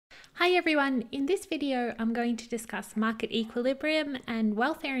Hi everyone, in this video I'm going to discuss market equilibrium and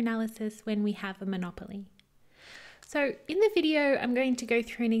welfare analysis when we have a monopoly. So in the video I'm going to go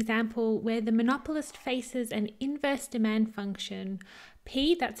through an example where the monopolist faces an inverse demand function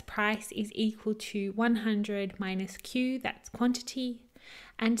P, that's price, is equal to 100 minus Q, that's quantity,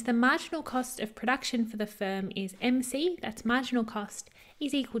 and the marginal cost of production for the firm is MC, that's marginal cost,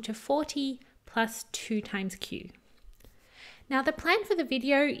 is equal to 40 plus 2 times Q. Now the plan for the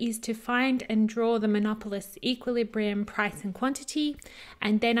video is to find and draw the monopolist's equilibrium, price and quantity,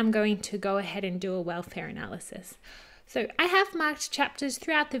 and then I'm going to go ahead and do a welfare analysis. So I have marked chapters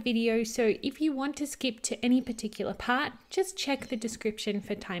throughout the video, so if you want to skip to any particular part, just check the description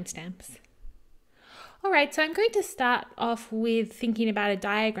for timestamps. Alright, so I'm going to start off with thinking about a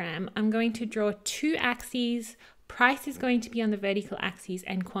diagram. I'm going to draw two axes. Price is going to be on the vertical axis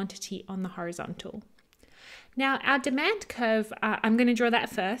and quantity on the horizontal. Now our demand curve, I'm going to draw that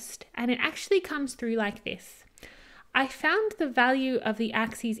first, and it actually comes through like this. I found the value of the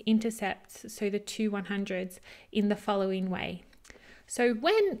axes intercepts, so the two 100s, in the following way. So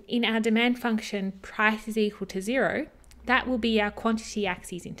when in our demand function price is equal to 0, that will be our quantity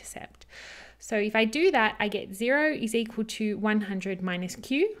axis intercept. So if I do that, I get 0 is equal to 100 minus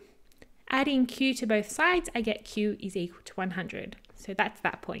Q. Adding Q to both sides, I get Q is equal to 100. So that's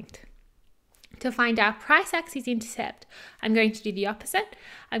that point. To find our price axis intercept, I'm going to do the opposite.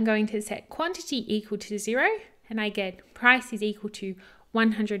 I'm going to set quantity equal to 0, and I get price is equal to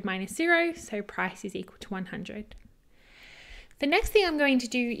 100 minus 0, so price is equal to 100. The next thing I'm going to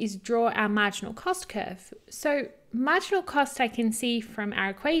do is draw our marginal cost curve. So marginal cost, I can see from our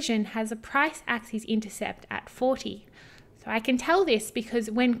equation, has a price axis intercept at 40. So I can tell this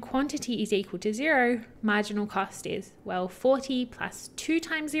because when quantity is equal to 0, marginal cost is, well, 40 plus 2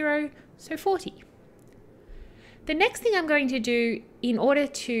 times 0, so 40. The next thing I'm going to do in order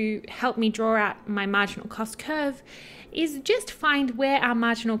to help me draw out my marginal cost curve is just find where our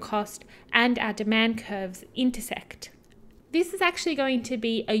marginal cost and our demand curves intersect. This is actually going to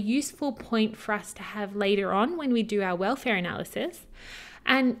be a useful point for us to have later on when we do our welfare analysis.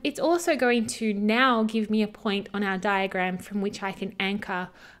 And it's also going to now give me a point on our diagram from which I can anchor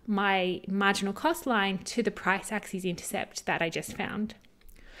my marginal cost line to the price axis intercept that I just found.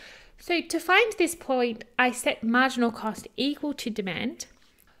 So to find this point, I set marginal cost equal to demand.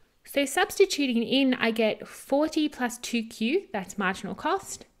 So substituting in, I get 40 plus 2Q, that's marginal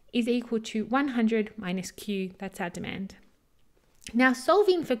cost, is equal to 100 minus Q, that's our demand. Now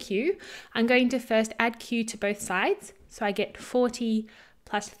solving for Q, I'm going to first add Q to both sides. So I get 40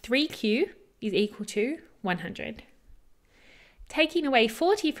 plus 3Q is equal to 100. Taking away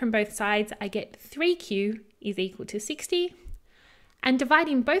 40 from both sides, I get 3Q is equal to 60. And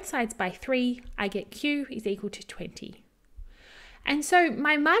dividing both sides by 3, I get Q is equal to 20. And so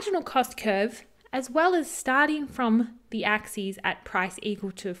my marginal cost curve, as well as starting from the axes at price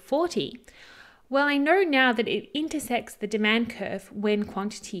equal to 40, well, I know now that it intersects the demand curve when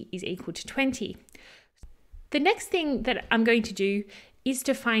quantity is equal to 20. The next thing that I'm going to do is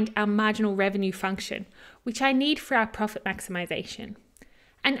to find our marginal revenue function, which I need for our profit maximization.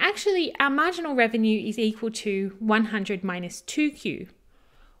 And actually, our marginal revenue is equal to 100 minus 2Q.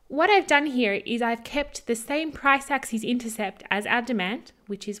 What I've done here is I've kept the same price axis intercept as our demand,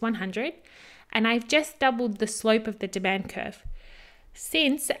 which is 100, and I've just doubled the slope of the demand curve.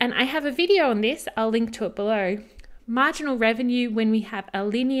 Since, and I have a video on this, I'll link to it below, marginal revenue when we have a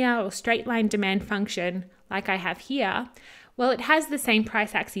linear or straight line demand function like I have here, well, it has the same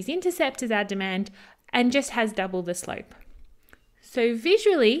price axis intercept as our demand and just has double the slope. So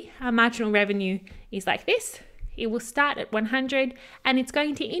visually, our marginal revenue is like this. It will start at 100 and it's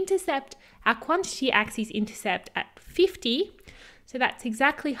going to intercept our quantity axis intercept at 50. So that's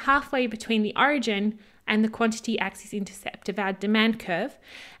exactly halfway between the origin and the quantity axis intercept of our demand curve.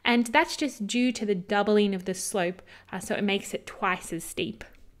 And that's just due to the doubling of the slope, so it makes it twice as steep.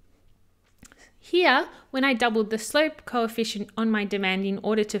 Here, when I doubled the slope coefficient on my demand in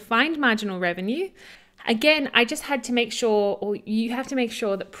order to find marginal revenue, again, I just had to make sure, or you have to make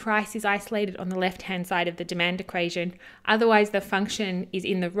sure that price is isolated on the left-hand side of the demand equation. Otherwise, the function is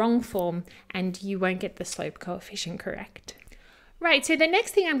in the wrong form and you won't get the slope coefficient correct. Right, so the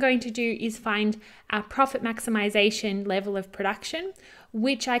next thing I'm going to do is find our profit maximization level of production,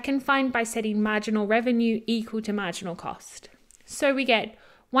 which I can find by setting marginal revenue equal to marginal cost. So we get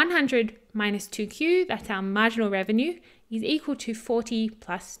 100 minus 2Q, that's our marginal revenue, is equal to 40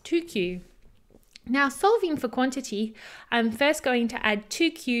 plus 2Q. Now solving for quantity, I'm first going to add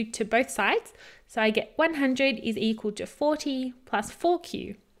 2Q to both sides. So I get 100 is equal to 40 plus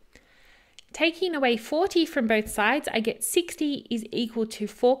 4Q. Taking away 40 from both sides, I get 60 is equal to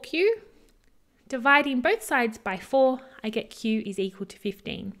 4Q. Dividing both sides by 4, I get Q is equal to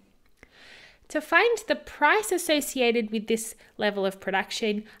 15. To find the price associated with this level of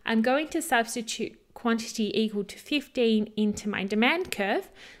production, I'm going to substitute quantity equal to 15 into my demand curve.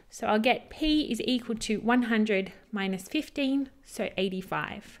 So I'll get P is equal to 100 minus 15, so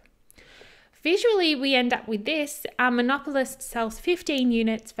 85. Visually, we end up with this. Our monopolist sells 15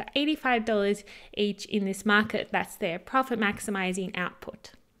 units for $85 each in this market. That's their profit maximizing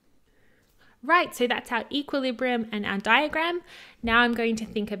output. Right, so that's our equilibrium and our diagram. Now I'm going to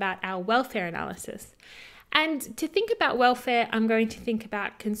think about our welfare analysis. And to think about welfare, I'm going to think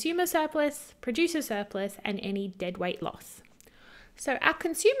about consumer surplus, producer surplus, and any deadweight loss. So our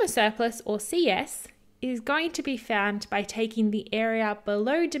consumer surplus, or CS, is going to be found by taking the area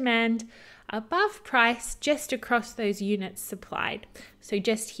below demand above price just across those units supplied. So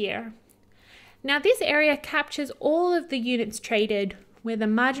just here. Now this area captures all of the units traded where the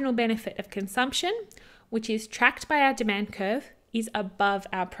marginal benefit of consumption, which is tracked by our demand curve, is above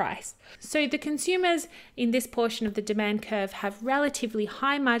our price. So the consumers in this portion of the demand curve have relatively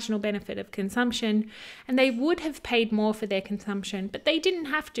high marginal benefit of consumption, and they would have paid more for their consumption, but they didn't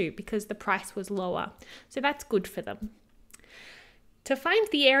have to because the price was lower. So that's good for them. To find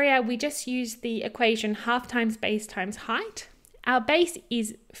the area, we just use the equation half times base times height. Our base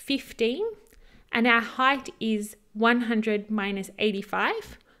is 15 and our height is 100 minus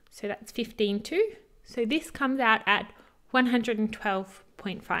 85. So that's 15 too. So this comes out at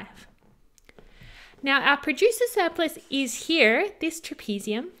 112.5. Now our producer surplus is here, this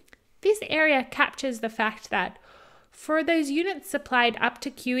trapezium. This area captures the fact that for those units supplied up to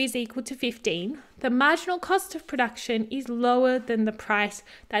Q is equal to 15, the marginal cost of production is lower than the price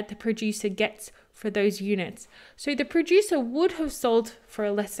that the producer gets for those units. So the producer would have sold for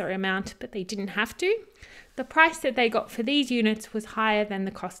a lesser amount, but they didn't have to. The price that they got for these units was higher than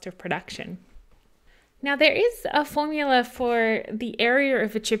the cost of production. Now there is a formula for the area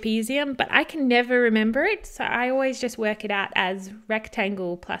of a trapezium, but I can never remember it. So I always just work it out as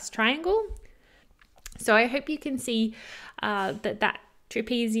rectangle plus triangle. So I hope you can see that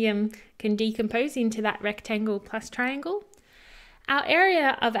trapezium can decompose into that rectangle plus triangle. Our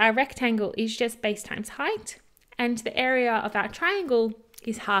area of our rectangle is just base times height, and the area of our triangle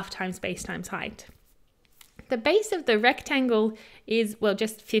is half times base times height. The base of the rectangle is, well,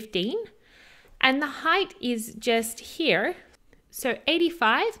 just 15, and the height is just here. So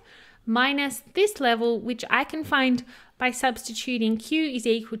 85 minus this level, which I can find by substituting Q is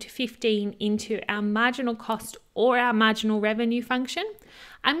equal to 15 into our marginal cost or our marginal revenue function.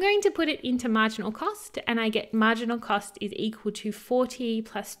 I'm going to put it into marginal cost, and I get marginal cost is equal to 40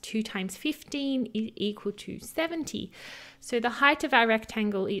 plus 2 times 15 is equal to 70. So the height of our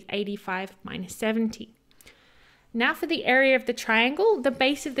rectangle is 85 minus 70. Now for the area of the triangle, the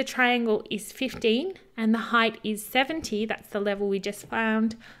base of the triangle is 15 and the height is 70, that's the level we just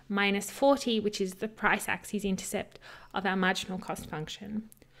found, minus 40, which is the price axis intercept of our marginal cost function.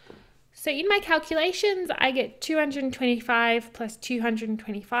 So in my calculations, I get 225 plus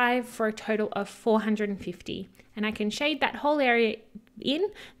 225 for a total of 450. And I can shade that whole area in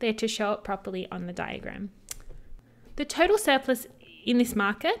there to show it properly on the diagram. The total surplus in this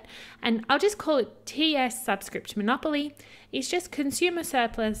market, and I'll just call it TS subscript monopoly, is just consumer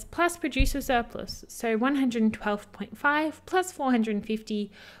surplus plus producer surplus. So 112.5 plus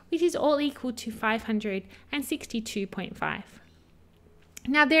 450, which is all equal to 562.5.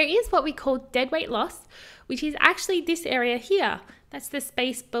 Now there is what we call deadweight loss, which is actually this area here. That's the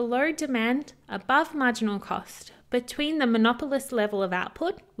space below demand, above marginal cost, between the monopolist level of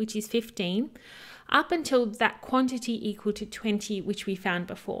output, which is 15, up until that quantity equal to 20, which we found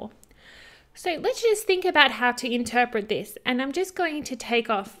before. So let's just think about how to interpret this. And I'm just going to take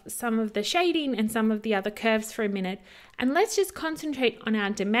off some of the shading and some of the other curves for a minute. And let's just concentrate on our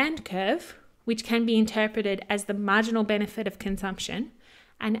demand curve, which can be interpreted as the marginal benefit of consumption,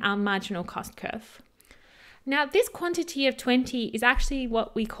 and our marginal cost curve. Now, this quantity of 20 is actually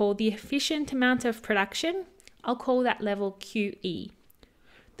what we call the efficient amount of production. I'll call that level QE.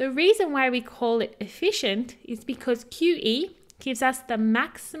 The reason why we call it efficient is because QE gives us the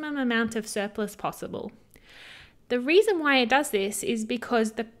maximum amount of surplus possible. The reason why it does this is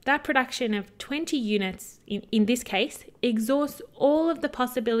because that production of 20 units, in this case, exhausts all of the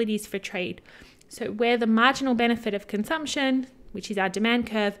possibilities for trade. So where the marginal benefit of consumption, which is our demand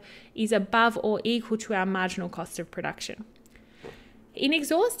curve, is above or equal to our marginal cost of production. In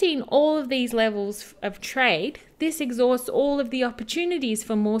exhausting all of these levels of trade, this exhausts all of the opportunities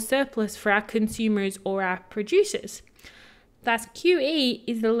for more surplus for our consumers or our producers. Thus, QE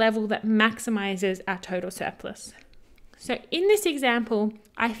is the level that maximizes our total surplus. So in this example,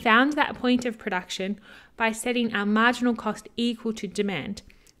 I found that point of production by setting our marginal cost equal to demand.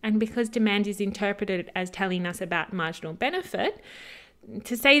 And because demand is interpreted as telling us about marginal benefit,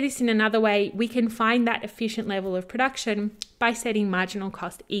 to say this in another way, we can find that efficient level of production by setting marginal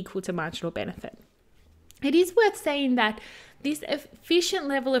cost equal to marginal benefit. It is worth saying that this efficient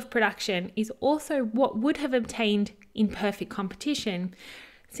level of production is also what would have obtained in perfect competition,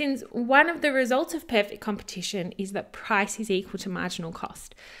 since one of the results of perfect competition is that price is equal to marginal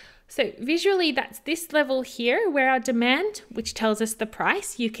cost. So visually, that's this level here where our demand, which tells us the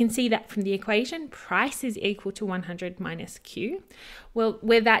price, you can see that from the equation, price is equal to 100 minus Q, well,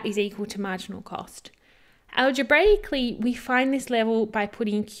 where that is equal to marginal cost. Algebraically, we find this level by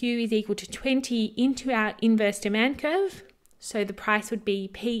putting Q is equal to 20 into our inverse demand curve. So the price would be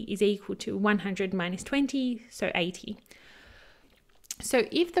P is equal to 100 minus 20, so 80. So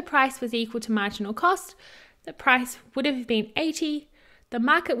if the price was equal to marginal cost, the price would have been 80, the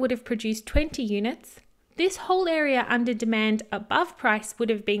market would have produced 20 units, this whole area under demand above price would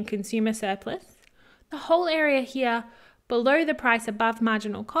have been consumer surplus, the whole area here below the price above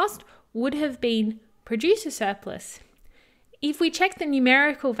marginal cost would have been producer surplus. If we check the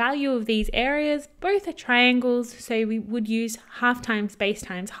numerical value of these areas, both are triangles, so we would use half times base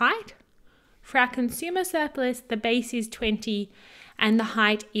times height. For our consumer surplus, the base is 20 and the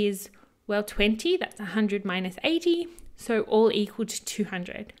height is, well, 20, that's 100 minus 80, so all equal to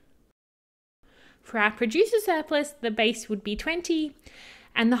 200. For our producer surplus, the base would be 20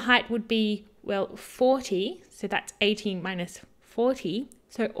 and the height would be, well, 40, so that's 18 minus 40,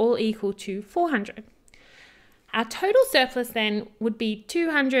 so all equal to 400. Our total surplus then would be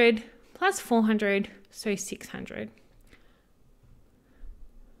 200 plus 400, so 600.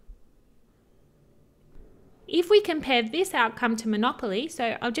 If we compare this outcome to monopoly,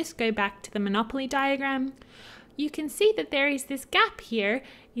 so I'll just go back to the monopoly diagram, you can see that there is this gap here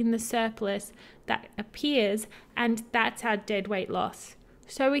in the surplus that appears, and that's our deadweight loss.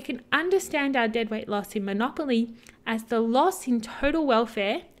 So we can understand our deadweight loss in monopoly as the loss in total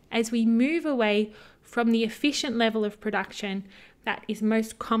welfare as we move away from the efficient level of production that is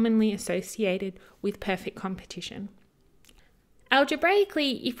most commonly associated with perfect competition.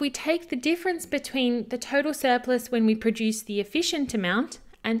 Algebraically, if we take the difference between the total surplus when we produce the efficient amount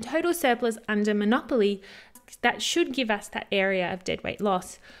and total surplus under monopoly, that should give us that area of deadweight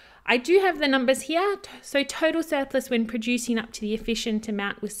loss. I do have the numbers here. So total surplus when producing up to the efficient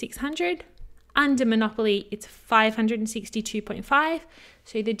amount was 600. Under monopoly, it's 562.5.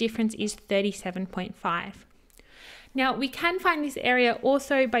 So the difference is 37.5. Now we can find this area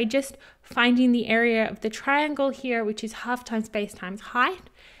also by just finding the area of the triangle here, which is half times base times height.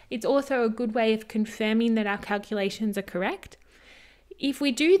 It's also a good way of confirming that our calculations are correct. If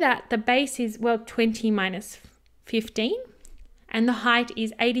we do that, the base is, well, 20 minus 15, and the height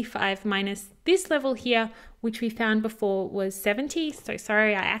is 85 minus this level here, which we found before was 70. So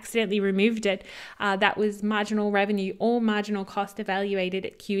sorry, I accidentally removed it. That was marginal revenue or marginal cost evaluated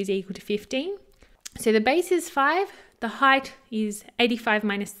at Q is equal to 15. So the base is 5, the height is 85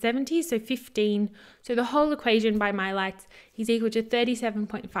 minus 70, so 15. So the whole equation by my lights is equal to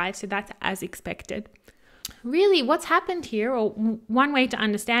 37.5, so that's as expected. Really, what's happened here, or one way to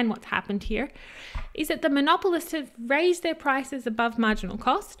understand what's happened here, is that the monopolists have raised their prices above marginal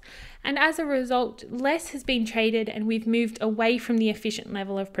cost, and as a result, less has been traded and we've moved away from the efficient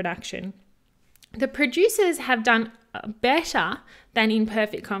level of production. The producers have done better than in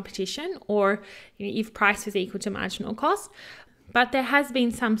perfect competition, or if price was equal to marginal cost, but there has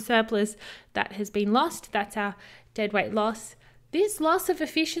been some surplus that has been lost. That's our deadweight loss. This loss of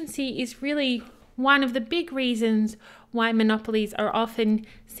efficiency is really one of the big reasons why monopolies are often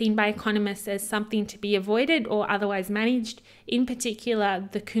seen by economists as something to be avoided or otherwise managed. In particular,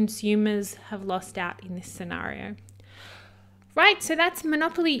 the consumers have lost out in this scenario. Right, so that's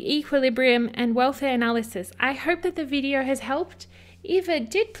monopoly, equilibrium, and welfare analysis. I hope that the video has helped. If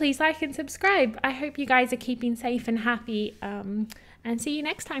it did, please like and subscribe. I hope you guys are keeping safe and happy, and see you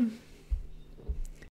next time.